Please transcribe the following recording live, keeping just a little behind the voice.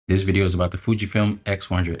This video is about the Fujifilm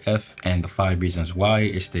X100F and the 5 reasons why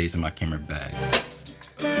it stays in my camera bag.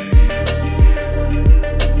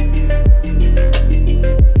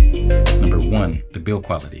 Number 1, the build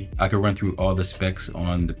quality. I could run through all the specs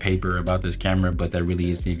on the paper about this camera, but that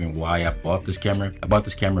really isn't even why I bought this camera. I bought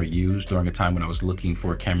this camera used during a time when I was looking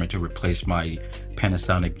for a camera to replace my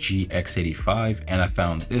Panasonic GX85, and I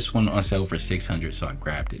found this one on sale for $600, so I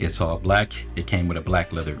grabbed it. It's all black, it came with a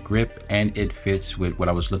black leather grip, and it fits with what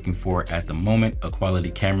I was looking for at the moment, a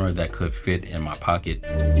quality camera that could fit in my pocket.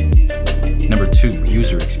 Number 2,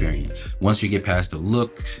 user experience. Once you get past the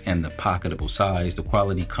look and the pocketable size, the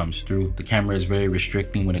quality comes through. The camera is very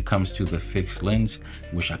restricting when it comes to the fixed lens.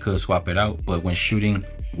 Wish I could swap it out, but when shooting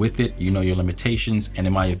with it, you know your limitations, and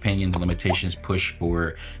in my opinion, the limitations push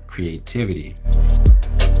for creativity.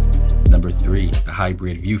 Number 3, the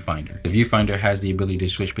hybrid viewfinder. The viewfinder has the ability to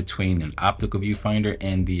switch between an optical viewfinder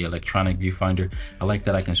and the electronic viewfinder. I like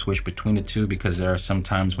that I can switch between the two because there are some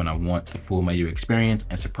times when I want the full media experience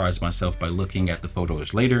and surprise myself by looking at the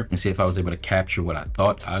photos later and see if I was able to capture what I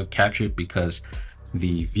thought I captured, because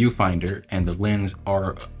the viewfinder and the lens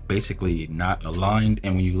are basically not aligned,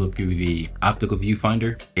 and when you look through the optical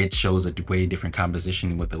viewfinder, it shows a way different composition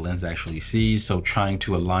than what the lens actually sees. So trying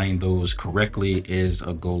to align those correctly is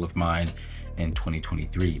a goal of mine in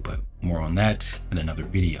 2023, but more on that in another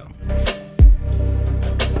video.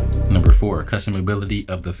 Number 4, customability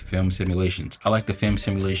of the film simulations. I like the film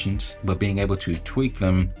simulations, but being able to tweak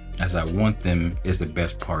them as I want them is the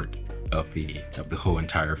best part of the whole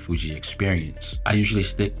entire Fuji experience. I usually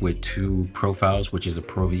stick with 2 profiles, which is a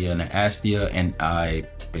Provia and an Astia, and I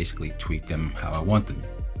basically tweak them how I want them.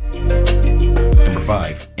 Number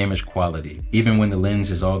 5, image quality. Even when the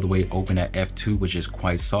lens is all the way open at f2, which is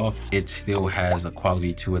quite soft, it still has a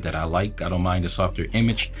quality to it that I like. I don't mind a softer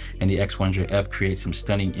image, and the X100F creates some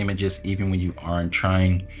stunning images even when you aren't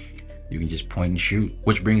trying. You can just point and shoot.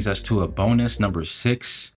 Which brings us to a bonus, number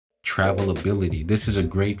 6, travelability. This is a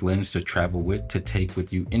great lens to travel with, to take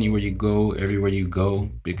with you anywhere you go, everywhere you go.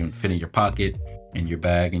 It can fit in your pocket, in your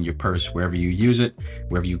bag, in your purse, wherever you use it,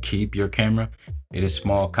 wherever you keep your camera. It is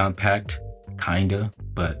small, compact, kinda,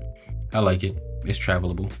 but I like it. It's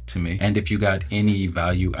travelable to me. And if you got any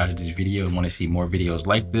value out of this video and want to see more videos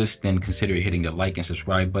like this, then consider hitting the like and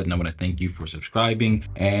subscribe button. I want to thank you for subscribing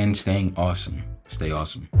and staying awesome. Stay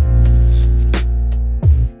awesome.